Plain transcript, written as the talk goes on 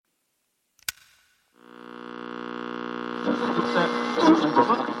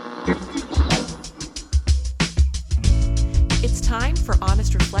It's time for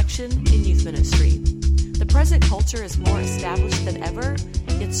honest reflection in youth ministry. The present culture is more established than ever.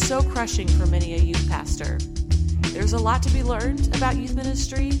 It's so crushing for many a youth pastor. There's a lot to be learned about youth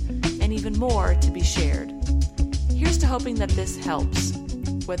ministry and even more to be shared. Here's to hoping that this helps.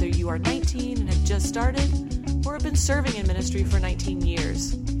 Whether you are 19 and have just started or have been serving in ministry for 19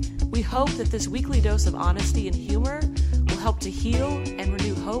 years, we hope that this weekly dose of honesty and humor will help to heal and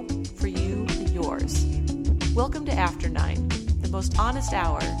renew hope for you and yours. Welcome to After 9, the most honest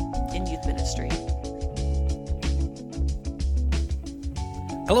hour in youth ministry.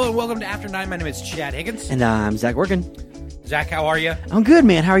 Hello and welcome to After 9. My name is Chad Higgins. And I'm Zach Workin. Zach, how are you? I'm good,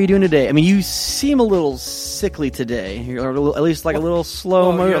 man. How are you doing today? I mean, you seem a little sickly today. You're at least like a little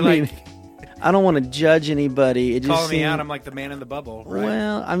slow. I don't want to judge anybody. It just calling me out. I'm like the man in the bubble, right?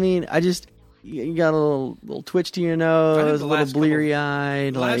 Well, I mean, you got a little twitch to your nose, a little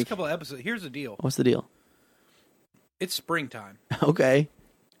bleary-eyed. The last couple of episodes. Here's the deal. What's the deal? It's springtime. Okay.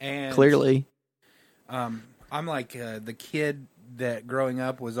 And clearly. I'm like the kid that growing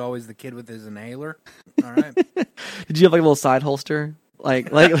up was always the kid with his inhaler. All right. Did you have like a little side holster?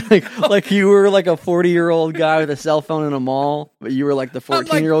 Like you were like a 40-year-old guy with a cell phone in a mall, but you were like the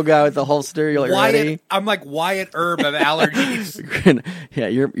 14-year-old guy with the holster. You're like, ready? I'm like Wyatt Earp of allergies. Yeah,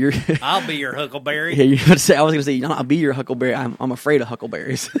 you're. I'll be your huckleberry. Yeah, I was going to say, no, I'll be your huckleberry. I'm afraid of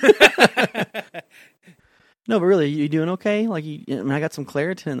huckleberries. No, but really, you doing okay? Like, I got some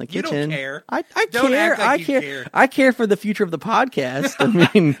Claritin in the kitchen. You don't care. I don't care. Act like you care. I care for the future of the podcast. I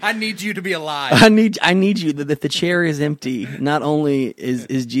mean, I need you to be alive. I need you. That the chair is empty. Not only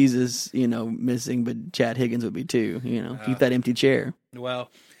is Jesus, missing, but Chad Higgins would be too. Keep that empty chair.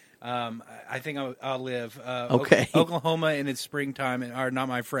 Well, I think I'll live. Okay. Oklahoma in its springtime are not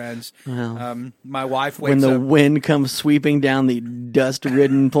my friends. Well, my wife wakes when the up. wind comes sweeping down the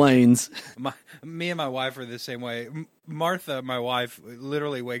dust-ridden plains. Me and my wife are the same way. Martha, my wife,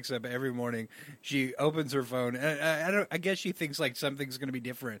 literally wakes up every morning. She opens her phone. I guess she thinks like something's going to be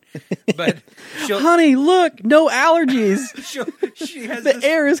different. But honey, look, no allergies. She has the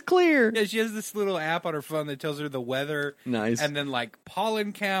air is clear. Yeah, she has this little app on her phone that tells her the weather. Nice. And then like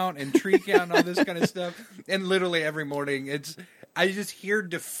pollen count and tree count and all this kind of stuff. And literally every morning, I just hear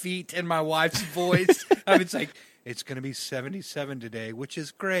defeat in my wife's voice. It's like, it's going to be 77 today, which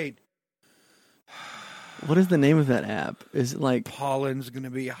is great. What is the name of that app? Is it like pollen's going to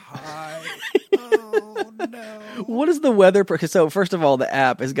be high? Oh no! What is the weather? So first of all, the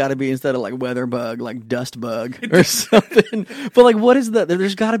app has got to be, instead of like weather bug, like dust bug or something. But like, what is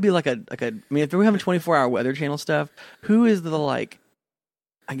there's got to be like a. I mean, if we're having 24-hour Weather Channel stuff, who is the like?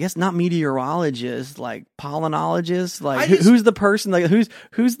 I guess not meteorologist, like pollenologist. Like who's the person? Like who's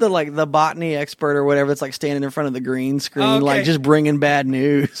the like the botany expert or whatever that's like standing in front of the green screen, like just bringing bad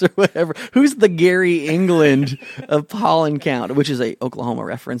news or whatever. Who's the Gary England of pollen count? Which is a Oklahoma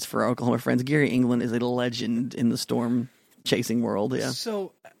reference for our Oklahoma friends. Gary England is a legend in the storm chasing world. Yeah.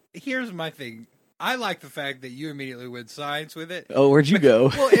 So here's my thing. I like the fact that you immediately went science with it. Oh, where'd you go?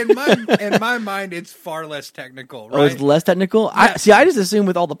 Well, in my mind, it's far less technical, right? Oh, it's less technical? Yeah. I just assume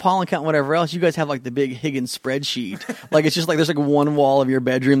with all the pollen count and whatever else, you guys have like the big Higgins spreadsheet. Like, it's just like there's like one wall of your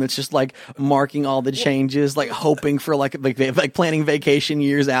bedroom that's just like marking all the changes, like hoping for like planning vacation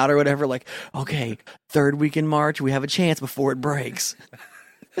years out or whatever. Like, okay, third week in March, we have a chance before it breaks.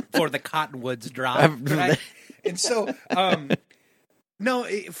 Before the cottonwoods drop, right? And so... No,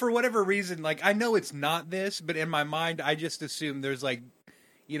 for whatever reason, like, I know it's not this, but in my mind, I just assume there's, like,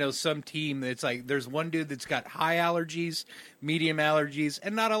 some team that's, like, there's one dude that's got high allergies, medium allergies,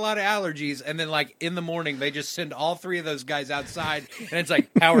 and not a lot of allergies, and then, like, in the morning, they just send all three of those guys outside, and it's like,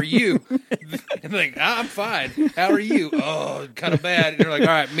 how are you? And they're like, I'm fine. How are you? Oh, kind of bad. And they're like, all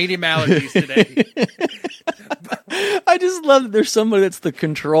right, medium allergies today. I just love that there's somebody that's the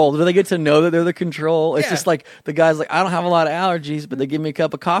control. Do they get to know that they're the control? It's just like the guy's like, I don't have a lot of allergies, but they give me a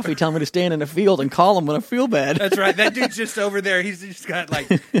cup of coffee, tell me to stand in a field and call them when I feel bad. That's right. That dude's just over there. He's just got like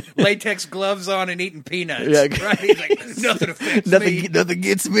latex gloves on and eating peanuts. Yeah. Right? He's like, nothing affects me. Nothing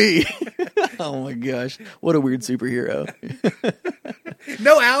gets me. Oh my gosh. What a weird superhero.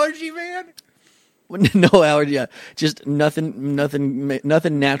 No allergy, man? No allergy. Yeah. Just nothing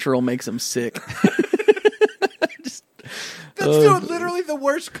natural makes him sick. That's literally the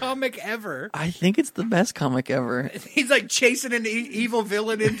worst comic ever. I think it's the best comic ever. He's like chasing an evil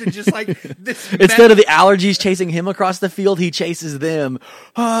villain into just like this. Instead of the allergies chasing him across the field, he chases them.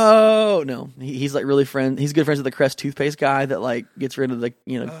 Oh no, he's like really He's good friends with the Crest toothpaste guy that like gets rid of the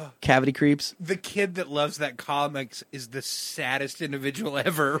cavity creeps. The kid that loves that comics is the saddest individual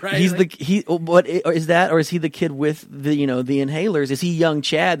ever, right? He's what is that, or is he the kid with the the inhalers? Is he young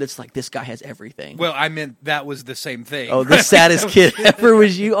Chad that's like, this guy has everything? Well, I meant that was the same thing. Oh, the saddest kid ever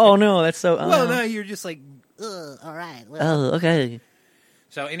was you. Oh no, that's so. Well, no, you're just like, all right. Well. Oh, okay.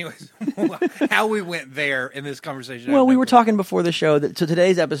 So, anyways, how we went there in this conversation? Well, we were talking before the show that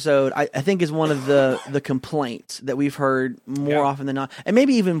today's episode, I think, is one of the complaints that we've heard more often than not, and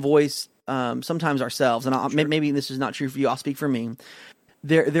maybe even voiced sometimes ourselves. And maybe this is not true for you. I'll speak for me.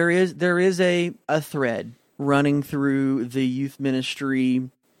 There is a thread running through the youth ministry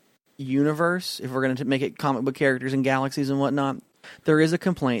universe, if we're going to make it comic book characters and galaxies and whatnot. There is a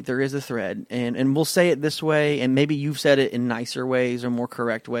complaint, there is a thread, and we'll say it this way, and maybe you've said it in nicer ways or more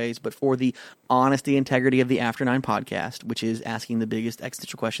correct ways, but for the honesty, integrity of the After 9 podcast, which is asking the biggest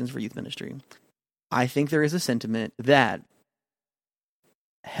existential questions for youth ministry, I think there is a sentiment that,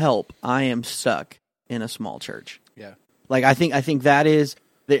 help, I am stuck in a small church. Yeah. Like, I think that is,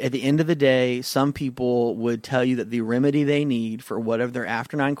 at the end of the day, some people would tell you that the remedy they need for whatever their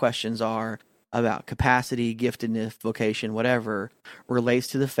After 9 questions are about capacity, giftedness, vocation, whatever, relates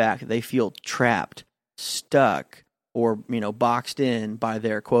to the fact that they feel trapped, stuck, or boxed in by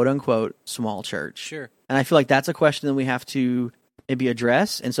their quote-unquote small church. Sure. And I feel like that's a question that we have to maybe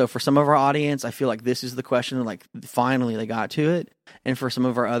address. And so for some of our audience, I feel like this is the question, like, finally they got to it. And for some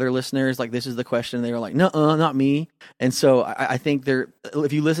of our other listeners, like, this is the question they were like, no, not me. And so I think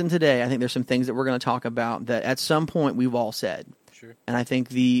if you listen today, I think there's some things that we're going to talk about that at some point we've all said. Sure. And I think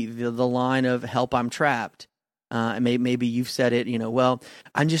the line of "help, I'm trapped," and maybe you've said it. Well,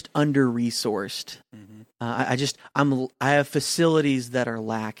 I'm just under-resourced. Mm-hmm. I have facilities that are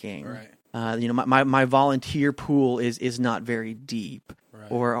lacking. Right. My volunteer pool is not very deep,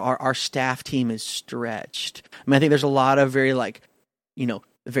 right. Or our staff team is stretched. I mean, I think there's a lot of very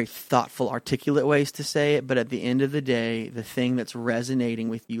very thoughtful, articulate ways to say it. But at the end of the day, the thing that's resonating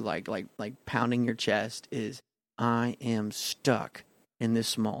with you, like pounding your chest, is, I am stuck in this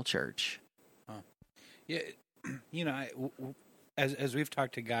small church. Yeah, as we've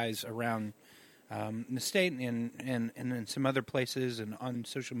talked to guys around the state and in some other places and on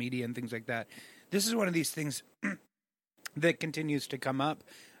social media and things like that, this is one of these things that continues to come up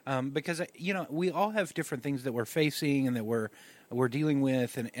because we all have different things that we're facing and that we're dealing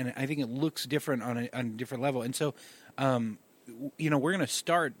with, and I think it looks different on a different level. And so, we're going to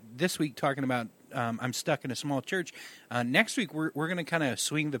start this week talking about. I'm stuck in a small church. Next week, we're going to kind of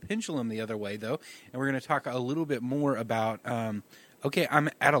swing the pendulum the other way, though, and we're going to talk a little bit more about, okay, I'm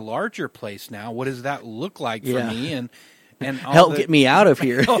at a larger place now. What does that look like for me? And help get me out of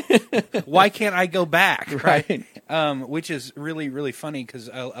here. Why can't I go back? Right. Which is really, really funny because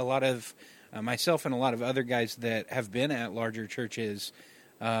a lot of myself and a lot of other guys that have been at larger churches,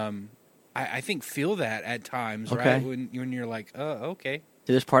 I think feel that at times, right? When you're like, oh, okay.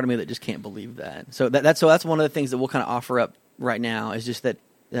 There's part of me that just can't believe that. So that's one of the things that we'll kind of offer up right now is just that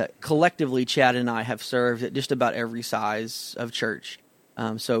collectively, Chad and I have served at just about every size of church.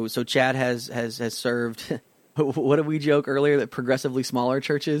 So Chad has served. What did we joke earlier, that progressively smaller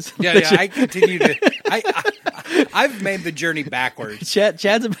churches? Yeah. I continue to. I've made the journey backwards.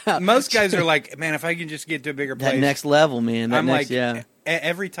 Chad's about. Most guys are like, man, if I can just get to a bigger place, that next level, man.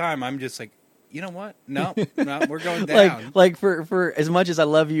 Every time I'm just like, you know what? No, we're going down. like for as much as I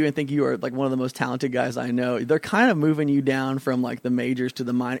love you and think you are like one of the most talented guys I know, they're kind of moving you down from like the majors to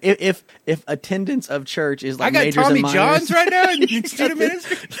the minors. If attendance of church is like majors and minors. I got Tommy Johns right now in student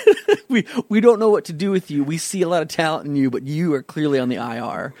ministry. we don't know what to do with you. We see a lot of talent in you, but you are clearly on the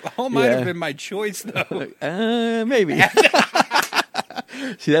IR. All might have been my choice, though. Maybe.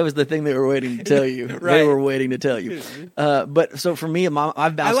 See, that was the thing they were waiting to tell you. Right. They were waiting to tell you. But so for me, I've bounced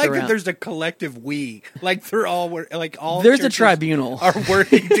around. I like that there's a collective we. Like they're all there's a tribunal are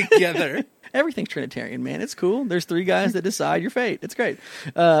working together. Everything's Trinitarian, man. It's cool. There's three guys that decide your fate. It's great.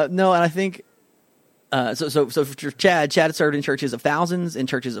 No, and I think so for Chad has served in churches of thousands, in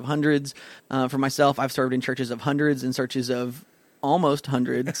churches of hundreds. For myself, I've served in churches of hundreds, in churches of almost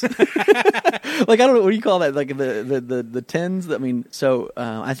hundreds. Like, I don't know, what do you call that? Like the tens? I mean, so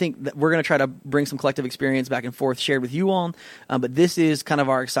I think that we're going to try to bring some collective experience back and forth shared with you all. But this is kind of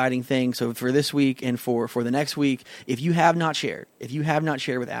our exciting thing. So for this week and for the next week, if you have not shared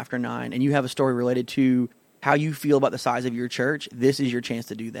with After 9 and you have a story related to how you feel about the size of your church, this is your chance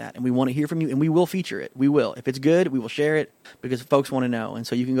to do that. And we want to hear from you, and we will feature it. We will. If it's good, we will share it because folks want to know. And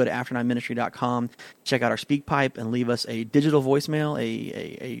so you can go to after9ministry.com, check out our SpeakPipe, and leave us a digital voicemail,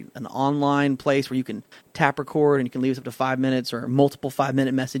 an online place where you can tap record, and you can leave us up to 5 minutes or multiple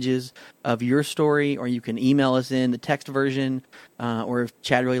 5-minute messages of your story, or you can email us in the text version, or if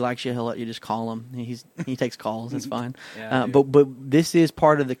Chad really likes you, he'll let you just call him. He takes calls. It's fine. But this is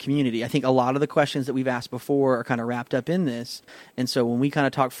part of the community. I think a lot of the questions that we've asked before are kind of wrapped up in this. And so when we kind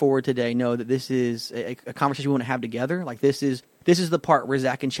of talk forward today, know that this is a conversation we want to have together. Like this is the part where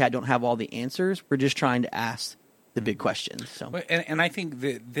Zach and Chad don't have all the answers. We're just trying to ask the big questions. So, and I think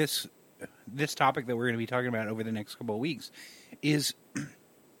that this topic that we're going to be talking about over the next couple of weeks is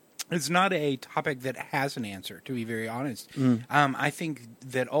it's not a topic that has an answer, to be very honest. I think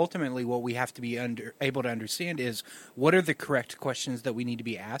that ultimately what we have to be able to understand is what are the correct questions that we need to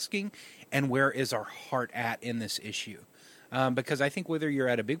be asking, and where is our heart at in this issue. Because I think whether you're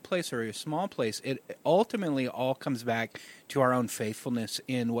at a big place or a small place, it ultimately all comes back to our own faithfulness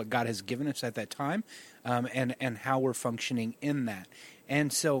in what God has given us at that time, and how we're functioning in that.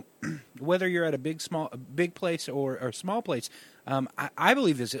 And so whether you're at a big place or a small place, I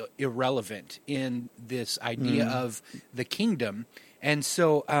believe is irrelevant in this idea of the kingdom. And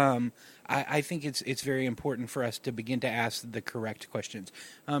so I think it's very important for us to begin to ask the correct questions.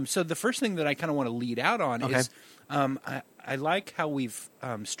 So the first thing that I kind of want to lead out on is I like how we've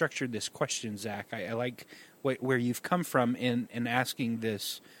structured this question, Zach. I like where you've come from in asking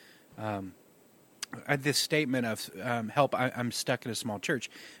this this statement of help, I'm stuck in a small church.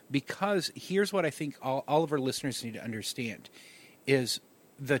 Because here's what I think all of our listeners need to understand is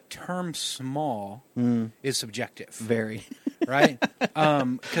the term small is subjective. Very. Right?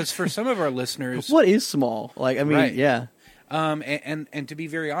 Because for some of our listeners... What is small? Like, I mean, right. Yeah. And to be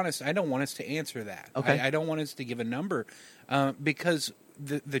very honest, I don't want us to answer that. Okay. I don't want us to give a number because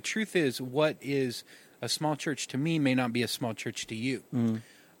the truth is what is a small church to me may not be a small church to you.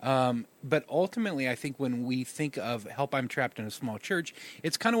 But ultimately, I think when we think of help, I'm trapped in a small church,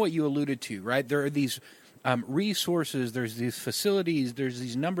 it's kind of what you alluded to, right? There are these resources, there's these facilities, there's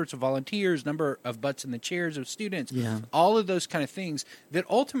these numbers of volunteers, number of butts in the chairs of students, all of those kind of things that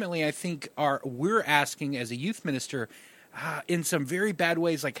ultimately I think we're asking as a youth minister in some very bad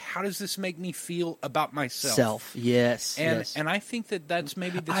ways, like how does this make me feel about myself? Yes. And I think that's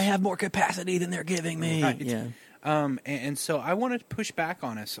maybe I have more capacity than they're giving me. Right. Yeah. And so I want to push back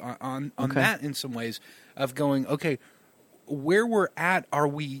on us on that in some ways of going, okay, where we're at, are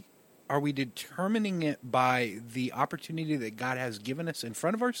we determining it by the opportunity that God has given us in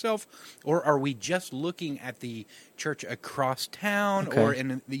front of ourselves, or are we just looking at the church across town or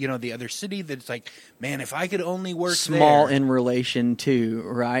in the other city that's like, man, if I could only work small there. in relation to,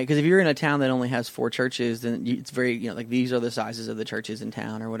 right? Because if you're in a town that only has 4 churches, then it's very, like these are the sizes of the churches in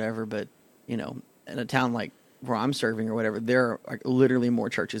town or whatever. But, in a town like where I'm serving or whatever, there are like literally more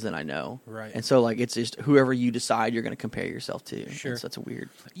churches than I know. Right. And so like it's just whoever you decide you're going to compare yourself to. Sure. So that's a weird.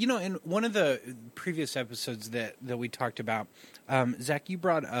 In one of the previous episodes that we talked about, Zach, you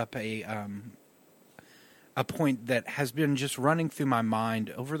brought up a point that has been just running through my mind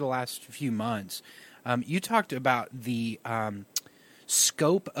over the last few months. You talked about the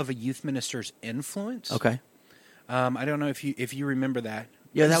scope of a youth minister's influence. Okay. I don't know if you remember that.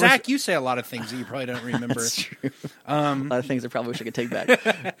 Yeah, Zach, you say a lot of things that you probably don't remember. That's true. A lot of things I probably wish I could take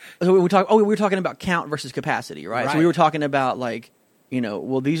back. So we were talking about count versus capacity, right? So we were talking about like,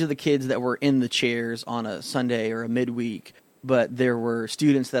 these are the kids that were in the chairs on a Sunday or a midweek, but there were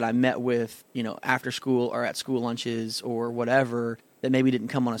students that I met with, after school or at school lunches or whatever that maybe didn't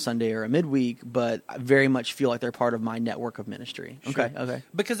come on a Sunday or a midweek, but I very much feel like they're part of my network of ministry. Sure. Okay.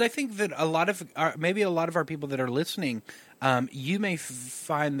 Because I think that a lot of our people that are listening, you may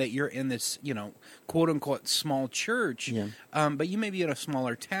find that you're in this, quote unquote small church, but you may be in a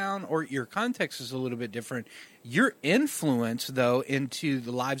smaller town or your context is a little bit different. Your influence, though, into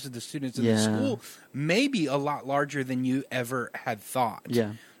the lives of the students in the school may be a lot larger than you ever had thought.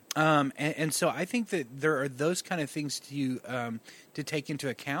 Yeah. And so I think that there are those kind of things to take into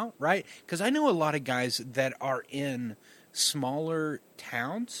account, right? Because I know a lot of guys that are in smaller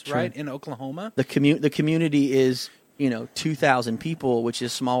towns, right, in Oklahoma. The community is 2,000 people, which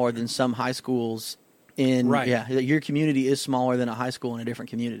is smaller than some high schools. Your community is smaller than a high school in a different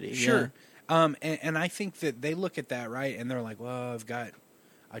community. Sure. Yeah. And I think that they look at that, right, and they're like, well,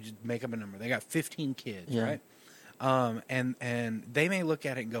 I just make up a number. They got 15 kids, right? And they may look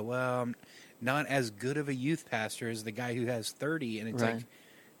at it and go, well, I'm not as good of a youth pastor as the guy who has 30. And it's like,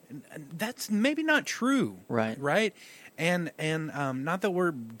 that's maybe not true. Right. Right. And not that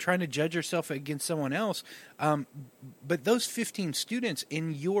we're trying to judge ourselves against someone else, but those 15 students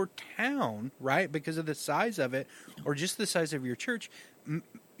in your town, right, because of the size of it, or just the size of your church,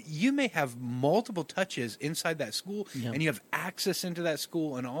 you may have multiple touches inside that school, and you have access into that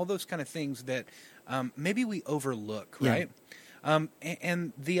school and all those kind of things that maybe we overlook, right?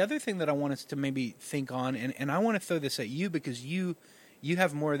 And the other thing that I want us to maybe think on, and I want to throw this at you because you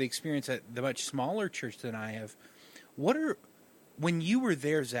have more of the experience at the much smaller church than I have. When you were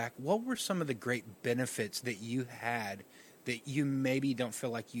there, Zach, what were some of the great benefits that you had that you maybe don't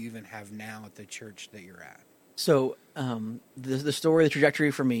feel like you even have now at the church that you're at? So the story, the trajectory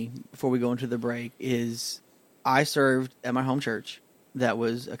for me, before we go into the break, is I served at my home church. That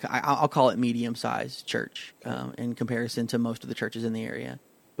was, I'll call it medium-sized church in comparison to most of the churches in the area.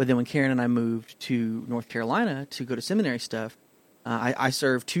 But then when Karen and I moved to North Carolina to go to seminary stuff, I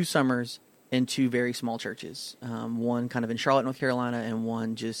served 2 summers in 2 very small churches, one kind of in Charlotte, North Carolina, and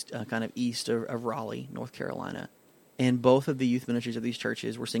one just kind of east of Raleigh, North Carolina. And both of the youth ministries of these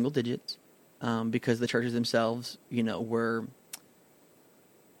churches were single digits because the churches themselves, were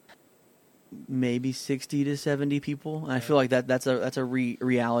maybe 60 to 70 people. And I feel like that's a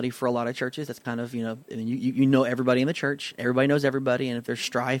reality for a lot of churches. That's kind of, you know everybody in the church. Everybody knows everybody. And if there's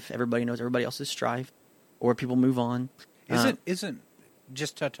strife, everybody knows everybody else's strife, or people move on. Isn't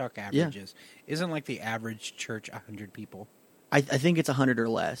just to talk averages, isn't like the average church 100 people? I think it's 100 or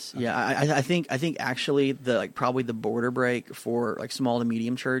less. Okay. Yeah, I think actually probably the border break for like small to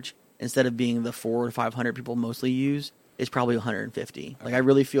medium church, instead of being the 400 to 500 people mostly use, is probably 150. Okay. Like I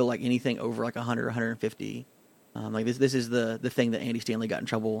really feel like anything over like 100 or 150. Like this is the thing that Andy Stanley got in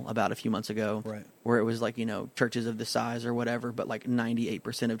trouble about a few months ago, right? Where it was like churches of this size or whatever, but like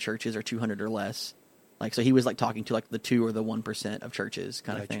 98% of churches are 200 or less. Like, so he was like talking to like the 2 or the 1% of churches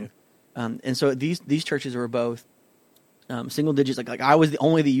kind of thing. And so these churches were both single digits. Like I was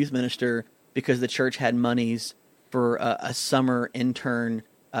only the youth minister because the church had monies for a summer intern,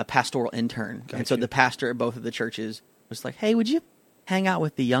 pastoral intern. Gotcha. And so the pastor at both of the churches was like, "Hey, would you hang out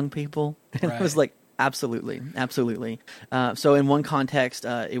with the young people?" And I was like, absolutely. So in one context,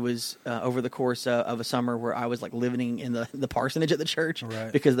 it was over the course of a summer where I was like living in the parsonage at the church,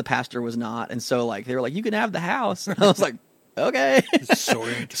 right, because the pastor was not. And so like they were like, "You can have the house." And I was like, okay.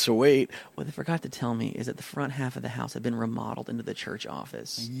 Sweet. What they forgot to tell me is that the front half of the house had been remodeled into the church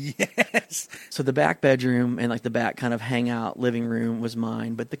office. Yes. So the back bedroom and like the back kind of hangout living room was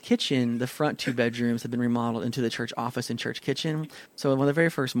mine, but the kitchen, the front 2 bedrooms had been remodeled into the church office and church kitchen. So on the very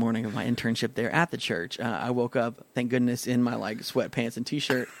first morning of my internship there at the church, I woke up, thank goodness, in my like sweatpants and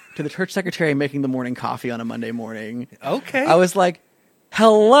t-shirt to the church secretary making the morning coffee on a Monday morning. Okay. I was like,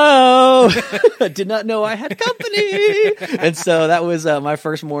 hello. I did not know I had company. And so that was my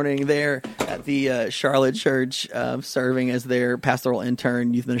first morning there at the Charlotte church, serving as their pastoral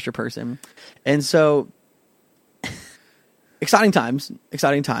intern, youth minister person. And so exciting times.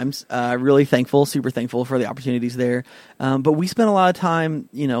 Really thankful, super thankful for the opportunities there. But we spent a lot of time,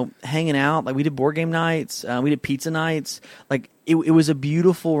 hanging out. Like we did board game nights. We did pizza nights. Like it was a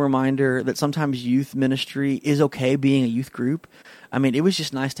beautiful reminder that sometimes youth ministry is okay being a youth group. I mean, it was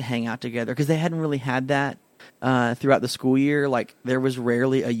just nice to hang out together because they hadn't really had that throughout the school year. Like there was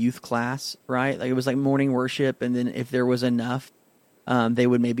rarely a youth class, right? Like it was like morning worship, and then if there was enough, they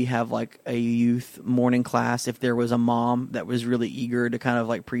would maybe have like a youth morning class if there was a mom that was really eager to kind of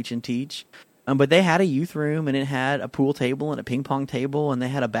like preach and teach. But they had a youth room, and it had a pool table and a ping pong table, and they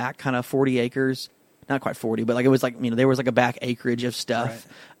had a back kind of 40 acres. Not quite 40, but like it was like, there was like a back acreage of stuff.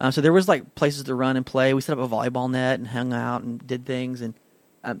 Right. So there was like places to run and play. We set up a volleyball net and hung out and did things. And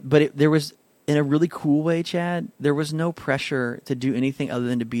but there was, in a really cool way, Chad, there was no pressure to do anything other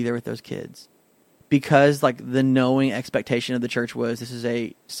than to be there with those kids. Because like the knowing expectation of the church was this is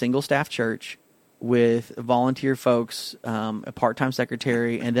a single staff church with volunteer folks, a part-time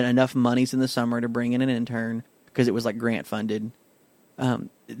secretary, and then enough monies in the summer to bring in an intern because it was like grant funded.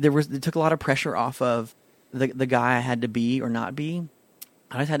 It took a lot of pressure off of the guy I had to be or not be.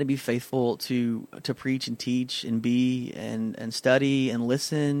 I just had to be faithful to preach and teach and be and study and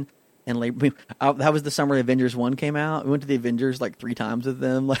listen. And that was the summer Avengers 1 came out. We went to the Avengers like 3 times with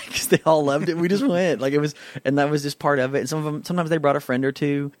them, like 'cause they all loved it. We just went, like it was, and that was just part of it. And some of them, sometimes they brought a friend or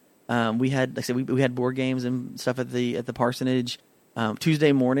two. We had, like I said, we had board games and stuff at the parsonage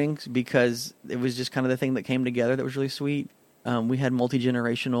Tuesday mornings because it was just kind of the thing that came together that was really sweet. We had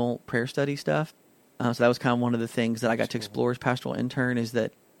multi-generational prayer study stuff. So that was kind of one of the things that I got to explore as pastoral intern, is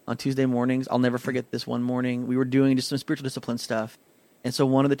that on Tuesday mornings, I'll never forget this one morning, we were doing just some spiritual discipline stuff. And so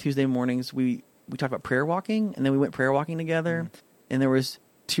one of the Tuesday mornings, we talked about prayer walking, and then we went prayer walking together. And there was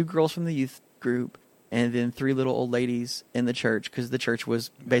 2 girls from the youth group and then 3 little old ladies in the church, because the church was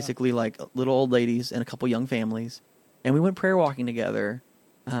basically like little old ladies and a couple young families. And we went prayer walking together,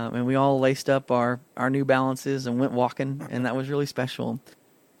 and we all laced up our New Balances and went walking, and that was really special.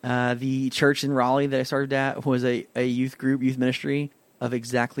 The church in Raleigh that I served at was a youth ministry of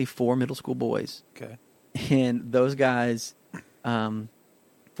exactly 4 middle school boys. Okay. And those guys,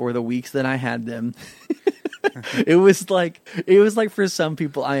 for the weeks that I had them, it was like for some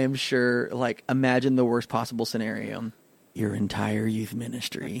people, I am sure, like, imagine the worst possible scenario. Your entire youth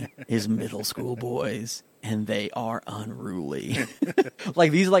ministry is middle school boys, and they are unruly.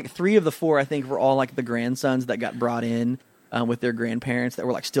 Like, these, like, 3 of the 4, I think, were all like the grandsons that got brought in with their grandparents that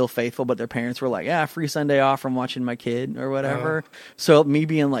were like still faithful, but their parents were like, yeah, free Sunday off from watching my kid or whatever. So me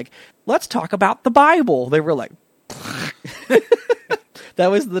being like, let's talk about the Bible, they were like, that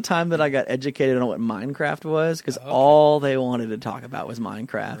was the time that I got educated on what Minecraft was, because all they wanted to talk about was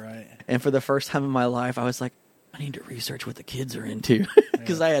Minecraft. Right. And for the first time in my life, I was like, I need to research what the kids are into,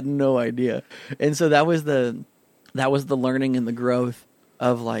 because I had no idea. And so that was the learning and the growth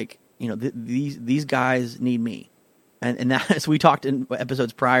of, like, you know, these guys need me. And that's, we talked in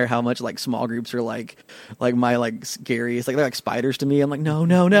episodes prior how much, like, small groups are like my, like, scariest, like, they're like spiders to me. I'm like, no.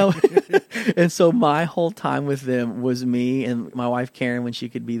 And so my whole time with them was me and my wife Karen, when she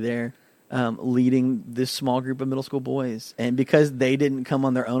could be there, leading this small group of middle school boys. And because they didn't come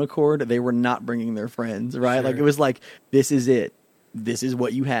on their own accord, they were not bringing their friends, right? Sure. Like, it was like, this is it. This is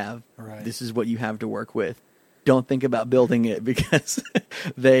what you have. Right. This is what you have to work with. Don't think about building it, because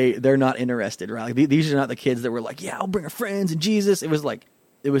they're not interested, right? Like, these are not the kids that were like, yeah, I'll bring our friends and Jesus. It was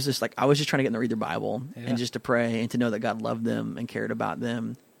just like I was just trying to get them to read their Bible and just to pray and to know that God loved them and cared about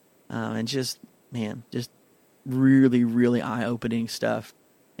them, and just really, really eye-opening stuff.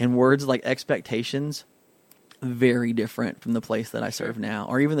 And words like expectations, very different from the place that I serve now,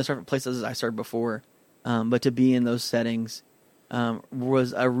 or even the places I served before. But to be in those settings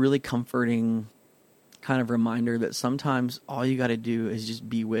was a really comforting kind of reminder that sometimes all you got to do is just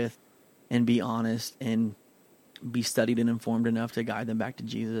be with and be honest and be studied and informed enough to guide them back to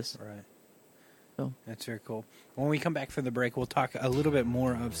Jesus. Right. So that's very cool. When we come back from the break, we'll talk a little bit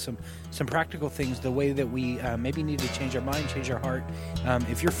more of some practical things, the way that we maybe need to change our mind, change our heart.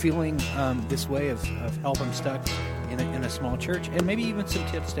 If you're feeling this way of help, I'm stuck in a small church, and maybe even some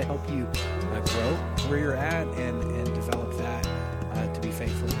tips to help you grow where you're at and develop that to be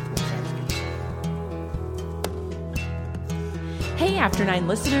faithful to what God gives you. Hey, After 9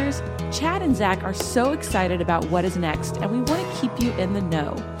 listeners, Chad and Zach are so excited about what is next, and we want to keep you in the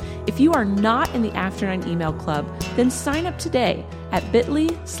know. If you are not in the After 9 email club, then sign up today at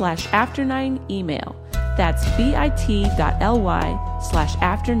bit.ly/after9email. That's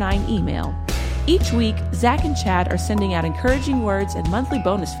bit.ly/after9email. Each week, Zach and Chad are sending out encouraging words and monthly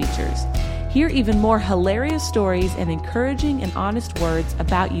bonus features. Hear even more hilarious stories and encouraging and honest words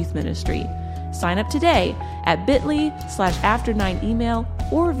about youth ministry. Sign up today at bit.ly/after9email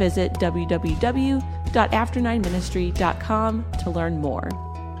or visit www.after9ministry.com to learn more.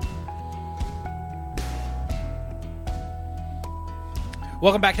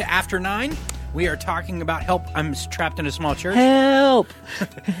 Welcome back to After 9. We are talking about help. I'm trapped in a small church. Help!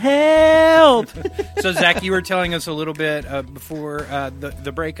 Help! So, Zach, you were telling us a little bit before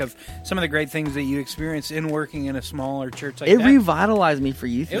the break of some of the great things that you experienced in working in a smaller church like that. It revitalized me for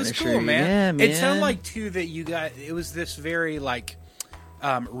youth It ministry. was cool, man. Yeah, man. It sounded like, too, that you got, it was this very, like,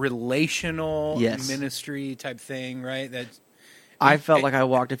 relational ministry type thing, right? That I felt like I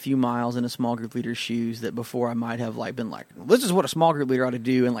walked a few miles in a small group leader's shoes that before I might have like been like, this is what a small group leader ought to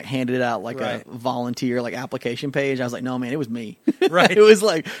do, and like handed out like a volunteer like application page. I was like, no, man, it was me. Right. It was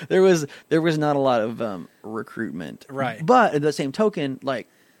like there was not a lot of recruitment. Right. But at the same token, like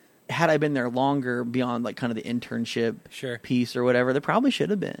had I been there longer beyond like kind of the internship piece or whatever, there probably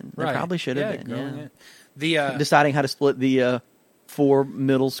should have been. There probably should have been. Yeah. Deciding how to split the 4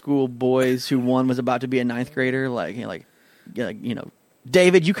 middle school boys who one was about to be a 9th grader,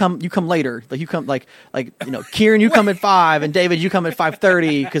 David, you come later. Like you come Kieran, you come at 5, and David, you come at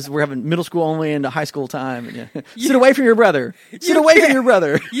 5:30 because we're having middle school only and high school time. And, sit away from your brother. Sit away from your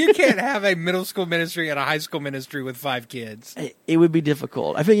brother. You can't have a middle school ministry and a high school ministry with 5 kids. It would be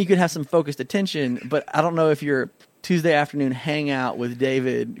difficult. I think you could have some focused attention, but I don't know if your Tuesday afternoon hangout with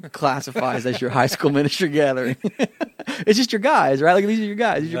David classifies as your high school ministry gathering. It's just your guys, right? Like these are your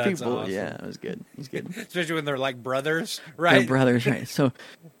guys, these are your people. Awesome. Yeah, it was good. It was good. Especially when they're like brothers, right? They're brothers, right? So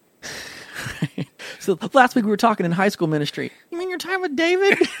last week we were talking in high school ministry. You mean your time with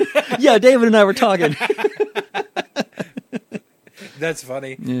David? Yeah, David and I were talking. That's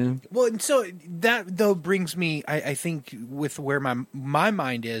funny. Yeah. Well, and so that though brings me, I think, with where my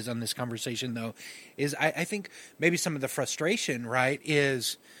mind is on this conversation though, is I think maybe some of the frustration, right,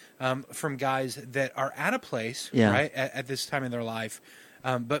 is from guys that are at a place, right, at this time in their life,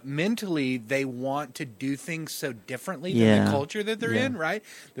 but mentally they want to do things so differently than the culture that they're in, right?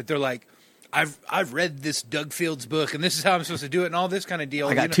 That they're like, I've read this Doug Fields book, and this is how I'm supposed to do it, and all this kind of deal.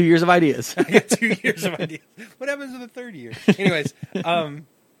 I got 2 years of ideas. I got 2 years of ideas. What happens in the third year? Anyways,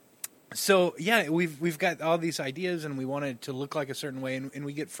 so yeah, we've got all these ideas, and we want it to look like a certain way, and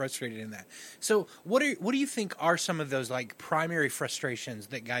we get frustrated in that. So what do you think are some of those like primary frustrations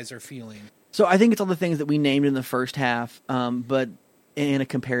that guys are feeling? So I think it's all the things that we named in the first half, but in a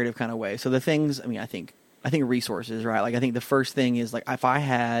comparative kind of way. So the things, I mean, I think resources, right? Like I think the first thing is like if I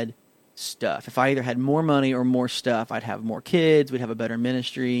had stuff, if I either had more money or more stuff, I'd have more kids, we'd have a better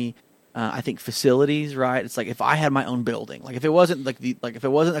ministry. I think facilities, right? It's like if I had my own building, like if it wasn't if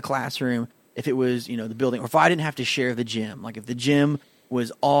it wasn't a classroom, if it was, the building, or if I didn't have to share the gym, like if the gym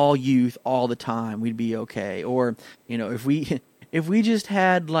was all youth all the time, we'd be okay. Or, if we just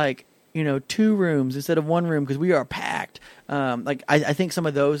had 2 rooms instead of 1 room because we are packed. I think some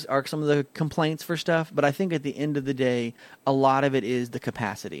of those are some of the complaints for stuff, but I think at the end of the day, a lot of it is the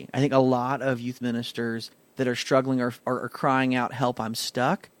capacity. I think a lot of youth ministers that are struggling or are crying out, help, I'm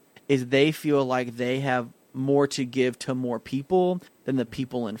stuck, is they feel like they have more to give to more people than the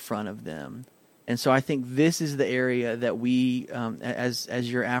people in front of them. And so I think this is the area that we, as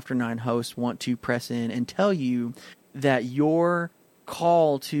your After 9 host, want to press in and tell you that your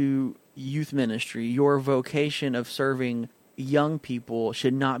call to youth ministry, your vocation of serving young people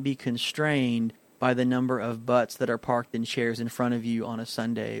should not be constrained by the number of butts that are parked in chairs in front of you on a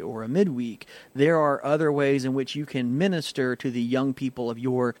Sunday or a midweek. There are other ways in which you can minister to the young people of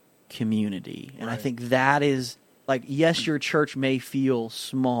your community. And right. I think that is yes, your church may feel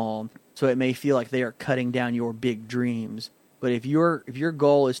small, so it may feel like they are cutting down your big dreams. But if your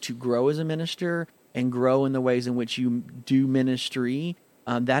goal is to grow as a minister and grow in the ways in which you do ministry,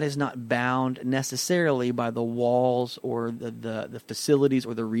 that is not bound necessarily by the walls or the facilities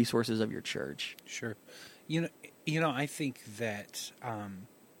or the resources of your church. Sure. I think that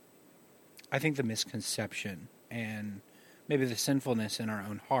I think the misconception and maybe the sinfulness in our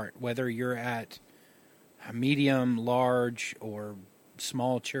own heart, whether you're at a medium, large, or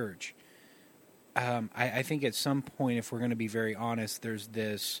small church, I think at some point, if we're going to be very honest, there's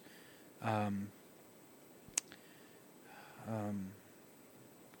this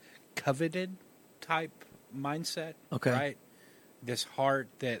coveted type mindset, okay, right? This heart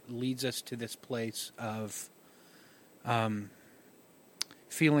that leads us to this place of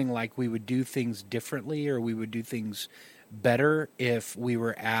feeling like we would do things differently or we would do things better if we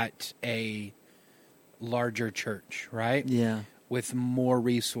were at a larger church, right? Yeah. With more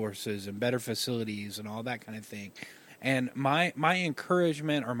resources and better facilities and all that kind of thing. And my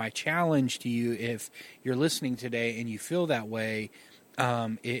encouragement or my challenge to you, if you're listening today and you feel that way,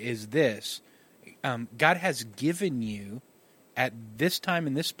 is this. God has given you, at this time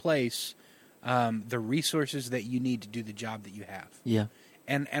in this place, the resources that you need to do the job that you have. Yeah.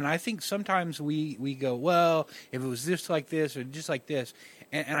 And I think sometimes we go, well, if it was just like this or just like this,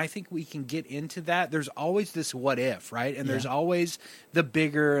 and I think we can get into that. There's always this what if, right? And there's always the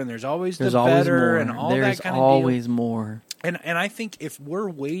bigger, and there's always the better, and all that kind of deal. There's always more. And I think if we're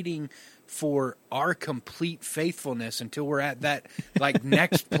waiting for our complete faithfulness until we're at that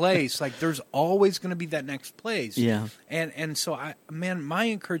next place, there's always going to be that next place. Yeah. And so my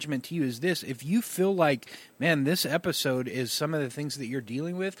encouragement to you is this: if you feel like, man, this episode is some of the things that you're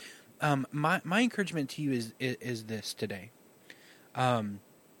dealing with, my encouragement to you is this today.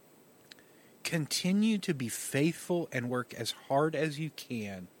 Continue to be faithful and work as hard as you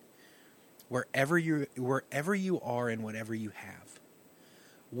can wherever you are and whatever you have.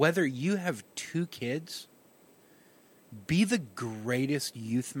 Whether you have 2 kids, be the greatest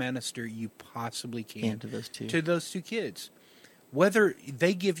youth minister you possibly can to those two kids. Whether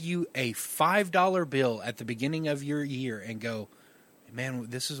they give you a $5 bill at the beginning of your year and go, man,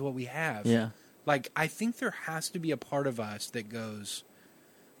 this is what we have. Yeah. I think there has to be a part of us that goes,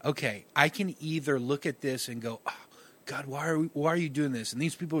 okay, I can either look at this and go, oh, God, why are you doing this? And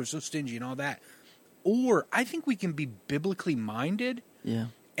these people are so stingy and all that. Or I think we can be biblically minded. Yeah.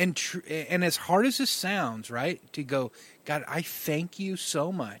 And as hard as this sounds, right, to go, God, I thank you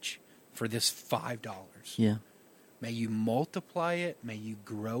so much for this $5. Yeah. May you multiply it. May you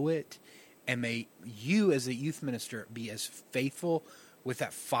grow it. And may you, as a youth minister, be as faithful with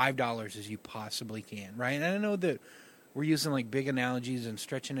that $5 as you possibly can, right? And I know that we're using like big analogies and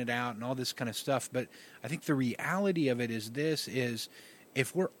stretching it out and all this kind of stuff. But I think the reality of it is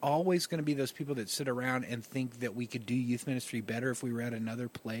if we're always going to be those people that sit around and think that we could do youth ministry better if we were at another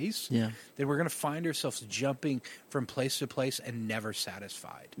place, then we're going to find ourselves jumping from place to place and never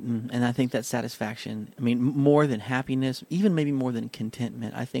satisfied. And I think that satisfaction, I mean, more than happiness, even maybe more than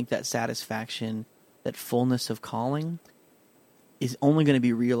contentment, I think that satisfaction, that fullness of calling is only going to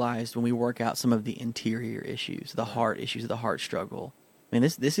be realized when we work out some of the interior issues, the heart issues, the heart struggle. I mean,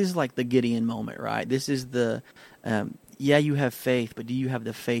 this is like the Gideon moment, right? This is the, you have faith, but do you have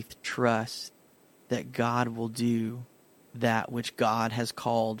the faith trust that God will do that which God has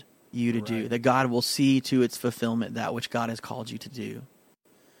called you to do, that God will see to its fulfillment that which God has called you to do?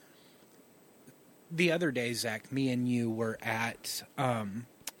 The other day, Zach, me and you were at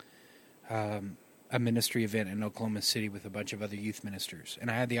a ministry event in Oklahoma City with a bunch of other youth ministers,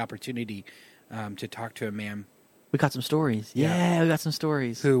 and I had the opportunity to talk to a man. We got some stories. Yeah, we got some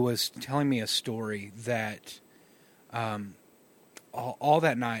stories. Who was telling me a story that all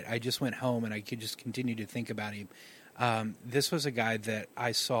that night I just went home and I could just continue to think about him. This was a guy that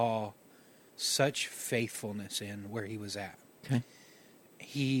I saw such faithfulness in where he was at. Okay.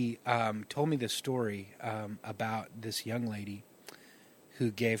 He told me this story about this young lady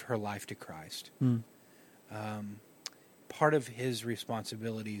who gave her life to Christ. Part of his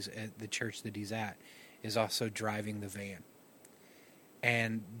responsibilities at the church that he's at is also driving the van.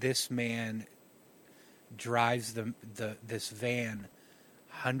 And this man drives this van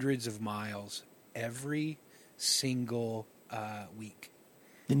hundreds of miles every single week.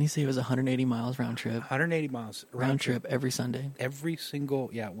 Didn't he say it was 180 miles round trip? 180 miles round trip every Sunday. Every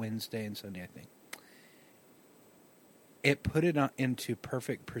single, Wednesday and Sunday, I think. It put it into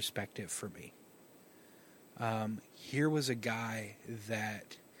perfect perspective for me. Here was a guy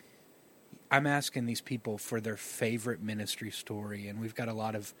that I'm asking these people for their favorite ministry story, and we've got a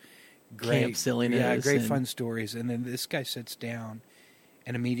lot of great camp silliness, fun stories. And then this guy sits down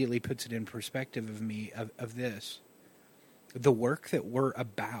and immediately puts it in perspective of me of this. The work that we're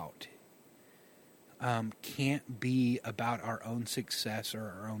about can't be about our own success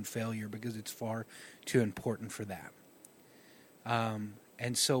or our own failure, because it's far too important for that.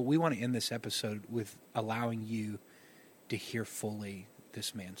 And so we want to end this episode with allowing you to hear fully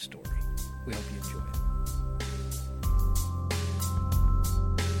this man's story. We hope you enjoy it.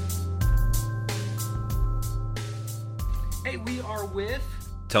 Hey, we are with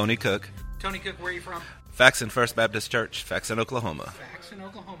Tony Cook. Tony Cook, where are you from? Faxon First Baptist Church, Faxon, Oklahoma. Faxon,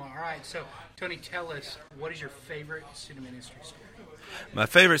 Oklahoma. All right, so Tony, tell us, what is your favorite student ministry story? My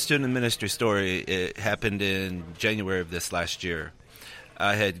favorite student ministry story, it happened in January of this last year.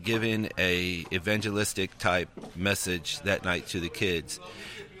 I had given a evangelistic type message that night to the kids,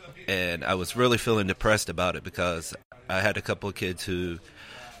 and I was really feeling depressed about it because I had a couple of kids who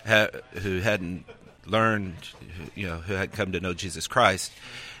hadn't learned, who hadn't come to know Jesus Christ,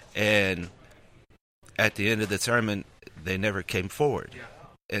 and at the end of the sermon, they never came forward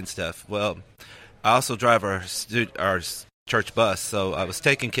and stuff. Well, I also drive our church bus, so I was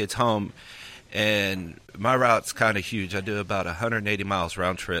taking kids home, and my route's kind of huge. I do about 180 miles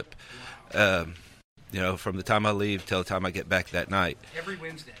round trip, from the time I leave till the time I get back that night. Every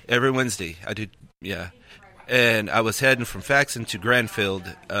Wednesday? Every Wednesday, I do, And I was heading from Faxon to Granfield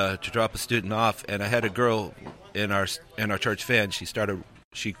to drop a student off, and I had a girl in our church van.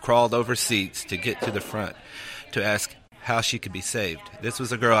 She crawled over seats to get to the front to ask how she could be saved. This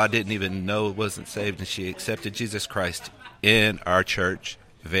was a girl I didn't even know wasn't saved, and she accepted Jesus Christ in our church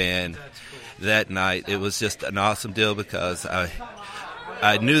van that night. It was just an awesome deal because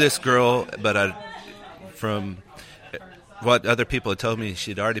I knew this girl, but from what other people had told me,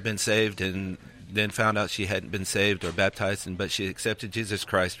 she'd already been saved, and then found out she hadn't been saved or baptized, but she accepted Jesus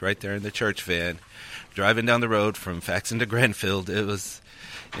Christ right there in the church van, driving down the road from Faxon to Granfield. It was,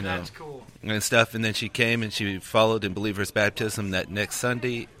 that's cool. And stuff. And then she came and she followed in believer's baptism that next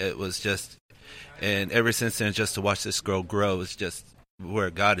Sunday. It was just, and ever since then, just to watch this girl grow is just where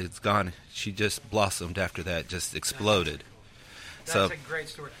God has gone. She just blossomed after that, just exploded. That's a great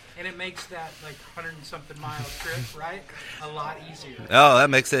story. And it makes that 100-something mile trip, right, a lot easier. Oh, that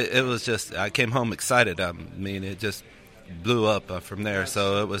makes it. It was just, I came home excited. I mean, it just blew up from there.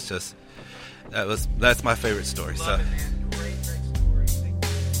 So it was just, that's my favorite story. Love it, man. Great story.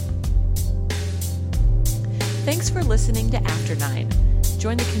 Thanks for listening to After 9.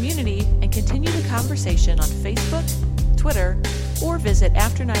 Join the community and continue the conversation on Facebook, Twitter, or visit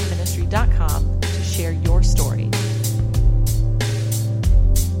after9ministry.com to share your story.